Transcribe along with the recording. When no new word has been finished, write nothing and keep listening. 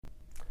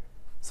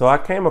So I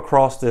came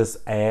across this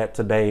ad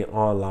today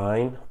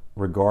online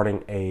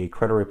regarding a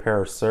credit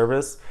repair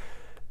service.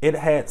 It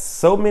had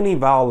so many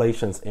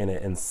violations in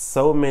it and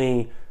so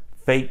many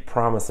fake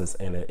promises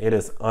in it. It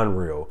is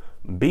unreal.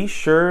 Be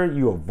sure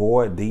you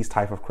avoid these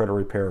type of credit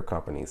repair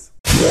companies.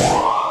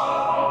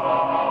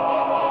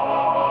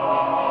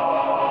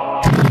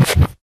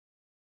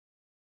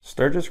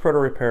 Sturgis Credit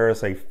Repair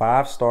is a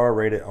 5-star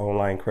rated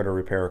online credit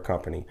repair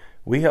company.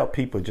 We help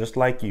people just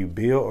like you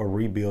build or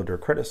rebuild their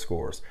credit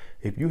scores.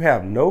 If you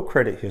have no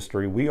credit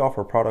history, we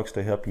offer products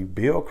to help you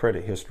build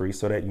credit history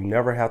so that you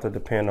never have to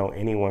depend on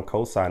anyone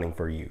co-signing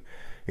for you.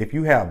 If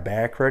you have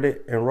bad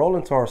credit, enroll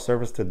into our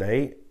service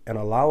today and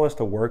allow us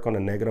to work on the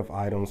negative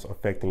items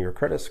affecting your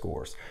credit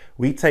scores.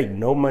 We take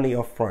no money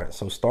up front,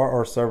 so start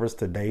our service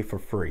today for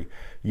free.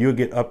 You'll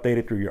get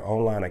updated through your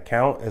online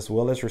account as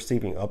well as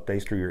receiving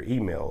updates through your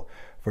email.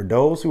 For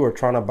those who are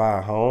trying to buy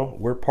a home,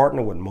 we're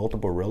partnered with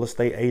multiple real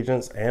estate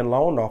agents and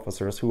loan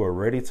officers who are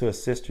ready to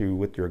assist you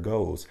with your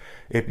goals.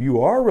 If you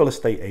are a real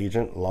estate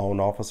agent, loan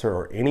officer,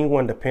 or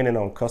anyone dependent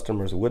on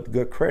customers with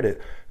good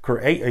credit,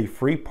 create a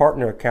free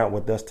partner account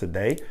with us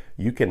today.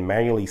 You can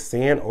manually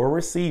send or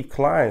receive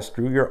clients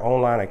through your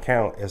online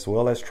account as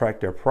well as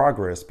track their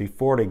progress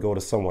before they go to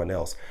someone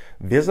else.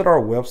 Visit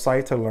our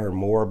website to learn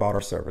more about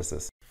our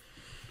services.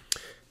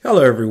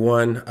 Hello,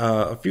 everyone.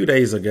 A few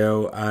days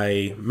ago,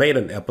 I made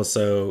an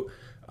episode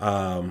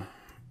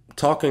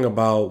talking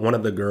about one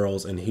of the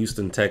girls in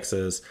Houston,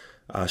 Texas.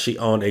 She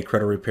owned a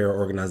credit repair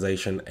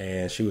organization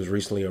and she was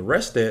recently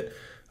arrested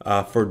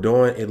for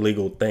doing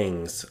illegal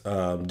things.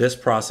 This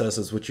process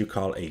is what you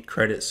call a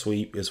credit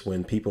sweep. Is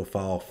when people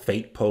file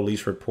fake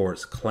police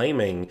reports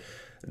claiming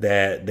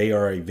that they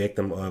are a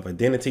victim of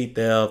identity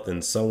theft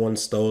and someone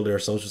stole their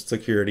social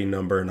security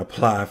number and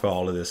applied for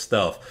all of this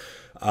stuff.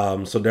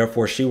 So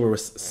therefore, she will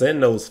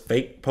send those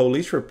fake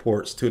police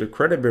reports to the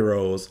credit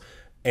bureaus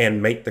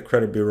and make the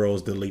credit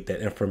bureaus delete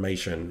that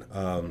information.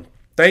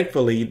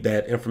 Thankfully,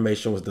 that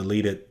information was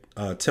deleted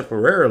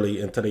temporarily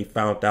until they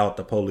found out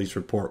the police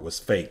report was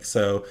fake.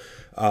 So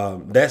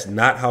that's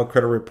not how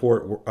credit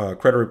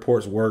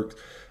reports work.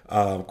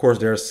 Of course,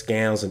 there are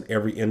scams in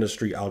every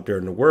industry out there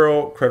in the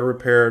world. Credit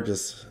repair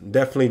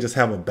definitely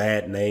have a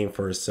bad name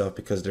for itself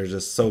because there's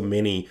just so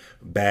many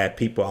bad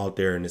people out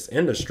there in this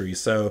industry.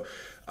 So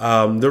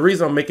the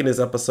reason I'm making this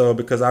episode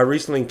because I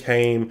recently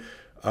came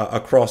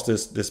across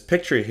this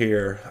picture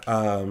here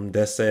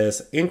that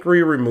says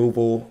inquiry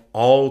removal,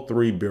 all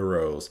 3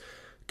 bureaus.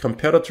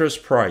 Competitor's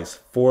price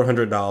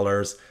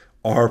 $400,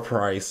 our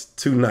price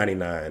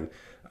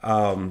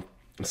 $299.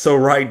 So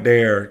right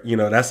there,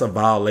 that's a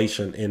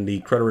violation in the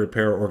Credit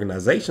Repair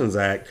Organizations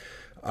Act.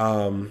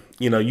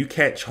 You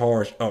can't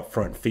charge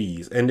upfront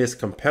fees. And this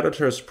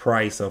competitor's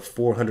price of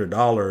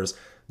 $400,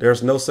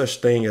 there's no such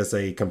thing as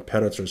a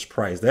competitor's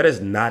price. That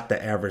is not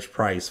the average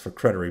price for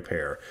credit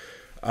repair.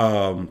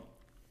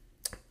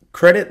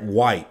 Credit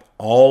wipe,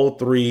 all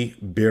 3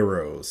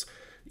 bureaus.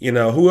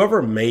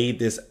 Whoever made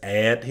this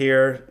ad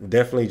here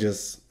definitely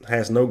just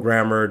has no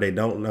grammar. They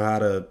don't know how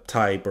to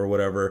type or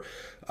whatever.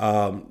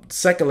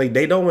 Secondly,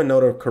 they don't even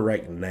know the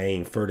correct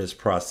name for this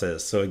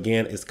process. So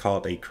again, it's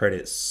called a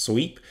credit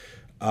sweep,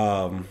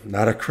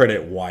 not a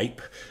credit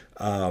wipe.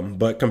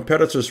 But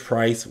competitor's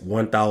price,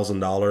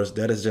 $1,000.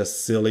 That is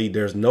just silly.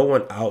 There's no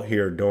one out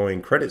here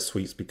doing credit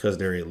sweeps because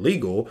they're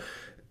illegal.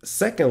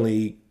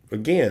 Secondly,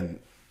 again,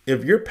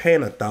 if you're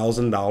paying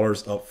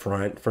 $1,000 up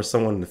front for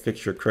someone to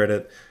fix your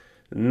credit,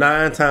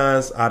 9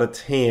 times out of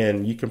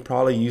 10, you can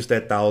probably use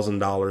that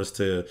 $1,000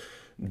 to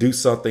do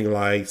something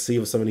like see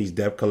if some of these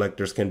debt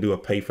collectors can do a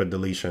pay for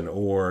deletion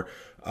or,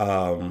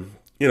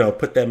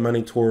 put that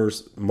money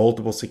towards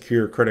multiple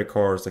secure credit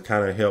cards to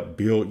kind of help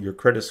build your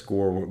credit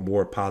score with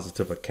more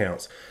positive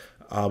accounts.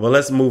 But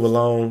let's move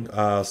along.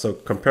 So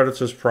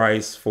competitor's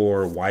price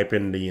for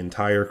wiping the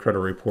entire credit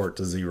report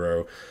to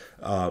zero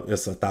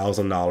is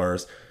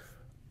 $1,000.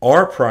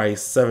 Our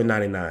price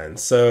 $799.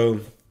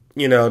 So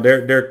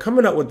they're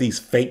coming up with these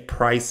fake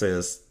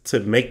prices to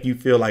make you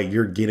feel like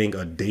you're getting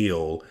a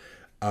deal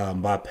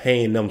by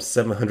paying them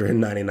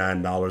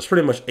 $799,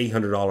 pretty much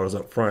 $800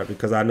 up front,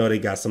 because I know they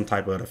got some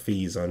type of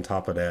fees on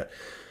top of that.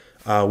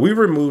 We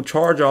remove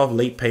charge-off,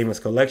 late payments,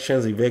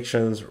 collections,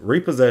 evictions,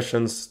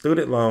 repossessions,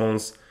 student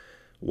loans.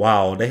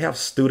 Wow, they have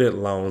student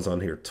loans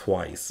on here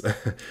twice.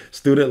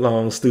 student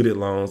loans,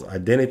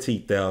 identity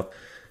theft,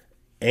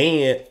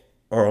 identity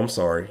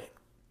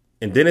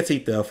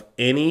theft,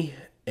 any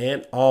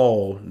and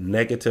all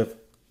negative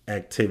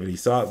activity.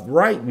 So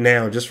right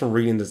now, just from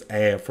reading this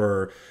ad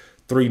for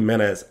 3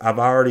 minutes, I've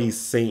already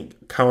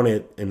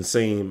counted and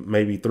seen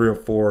maybe 3 or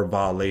 4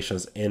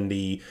 violations in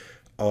the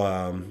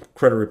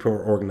Credit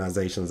Repair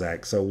Organizations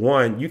Act. So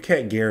one, you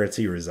can't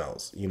guarantee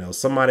results.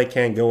 Somebody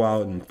can't go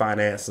out and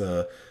finance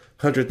a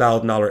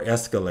 $100,000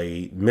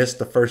 Escalade, miss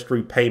the first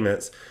 3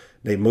 payments.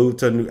 They move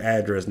to a new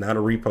address. Now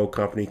the repo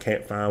company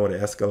can't find where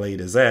the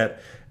Escalade is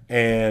at.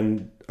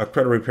 And a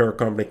credit repair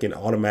company can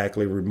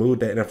automatically remove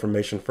that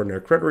information from their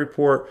credit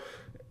report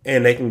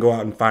and they can go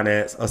out and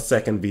finance a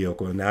second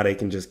vehicle. And now they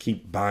can just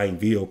keep buying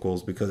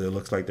vehicles because it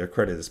looks like their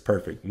credit is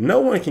perfect. No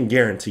one can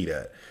guarantee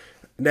that.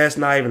 That's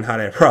not even how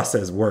that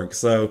process works.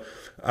 So,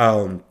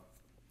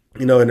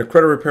 in the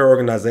Credit Repair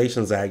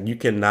Organizations Act, you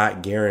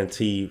cannot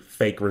guarantee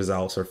fake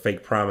results or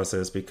fake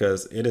promises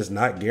because it is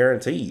not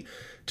guaranteed.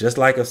 Just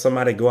like if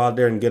somebody go out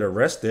there and get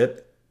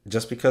arrested,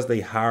 just because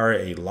they hire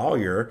a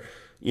lawyer,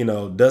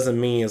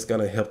 doesn't mean it's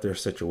going to help their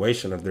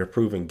situation if they're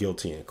proven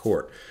guilty in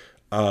court.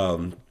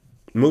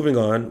 Moving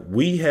on,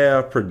 we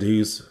have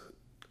produced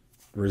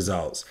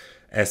results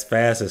as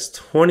fast as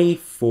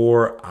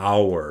 24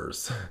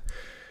 hours.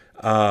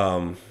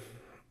 On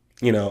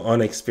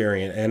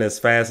Experian, and as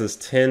fast as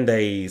 10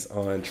 days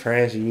on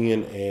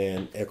TransUnion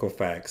and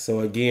Equifax.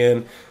 So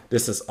again,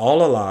 this is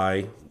all a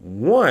lie.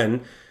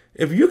 One,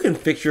 if you can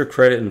fix your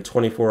credit in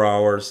 24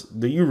 hours,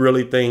 do you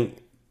really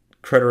think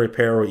credit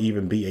repair will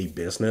even be a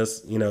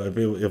business?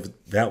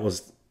 If that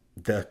was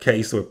the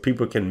case where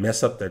people can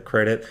mess up their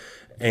credit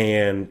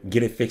and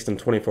get it fixed in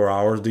 24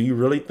 hours, do you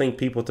really think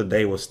people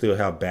today will still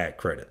have bad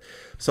credit?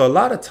 So a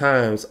lot of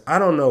times, I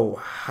don't know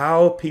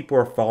how people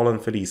are falling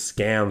for these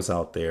scams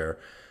out there.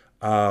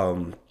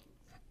 A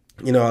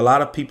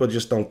lot of people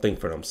just don't think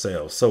for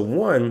themselves. So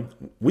one,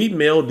 we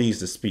mailed these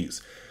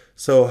disputes.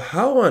 So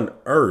how on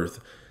earth,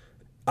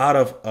 out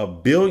of a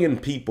billion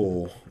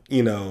people,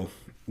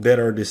 that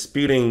are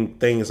disputing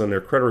things on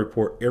their credit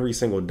report every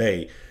single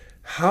day,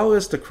 how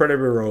is the credit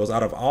bureaus,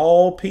 out of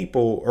all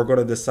people, are going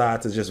to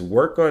decide to just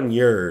work on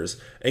yours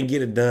and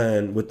get it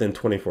done within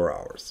 24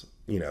 hours?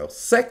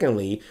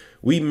 Secondly,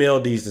 we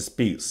mailed these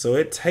disputes. So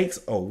it takes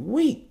a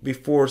week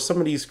before some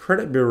of these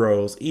credit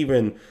bureaus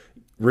even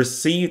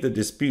receive the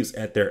disputes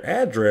at their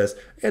address.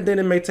 And then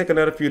it may take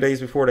another few days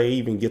before they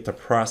even get to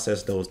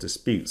process those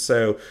disputes.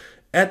 So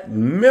at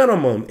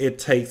minimum, it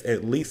takes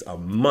at least a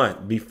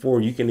month before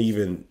you can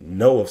even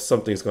know if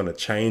something's going to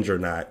change or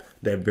not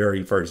that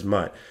very first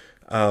month.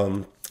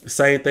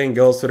 Same thing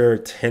goes to their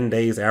 10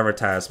 days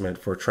advertisement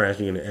for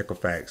TransUnion and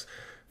Equifax.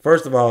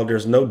 First of all,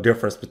 there's no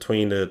difference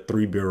between the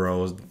three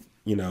bureaus.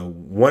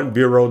 One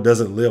bureau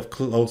doesn't live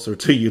closer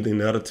to you than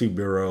the other two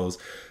bureaus.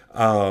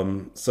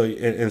 And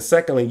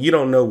secondly, you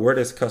don't know where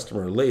this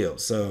customer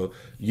lives. So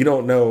you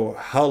don't know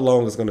how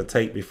long it's going to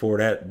take before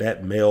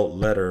that mail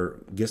letter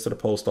gets to the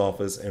post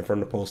office and from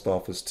the post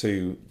office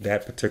to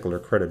that particular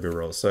credit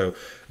bureau. So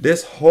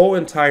this whole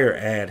entire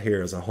ad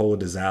here is a whole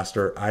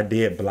disaster. I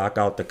did block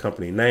out the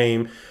company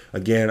name.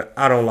 Again,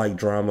 I don't like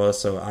drama,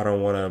 so I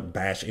don't want to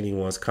bash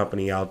anyone's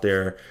company out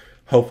there.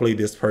 Hopefully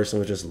this person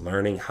was just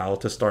learning how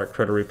to start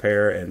credit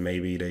repair and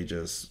maybe they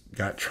just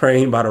got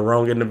trained by the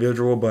wrong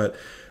individual, but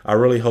I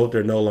really hope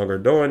they're no longer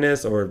doing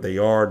this, or if they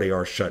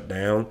are shut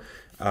down.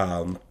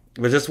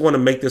 But just want to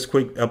make this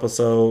quick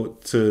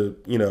episode to,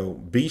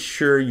 be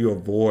sure you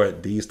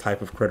avoid these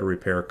type of credit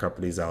repair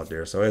companies out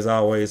there. So as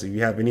always, if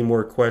you have any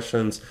more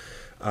questions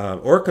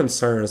or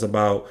concerns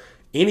about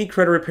any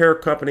credit repair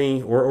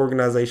company or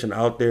organization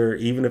out there,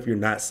 even if you're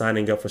not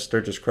signing up for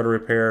Sturgis Credit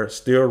Repair,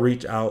 still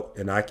reach out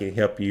and I can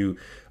help you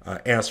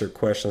answer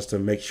questions to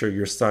make sure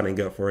you're signing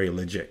up for a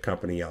legit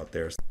company out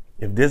there.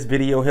 If this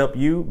video helped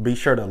you, be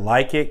sure to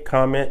like it,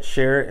 comment,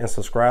 share it, and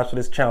subscribe to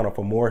this channel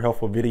for more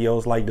helpful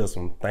videos like this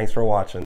one. Thanks for watching.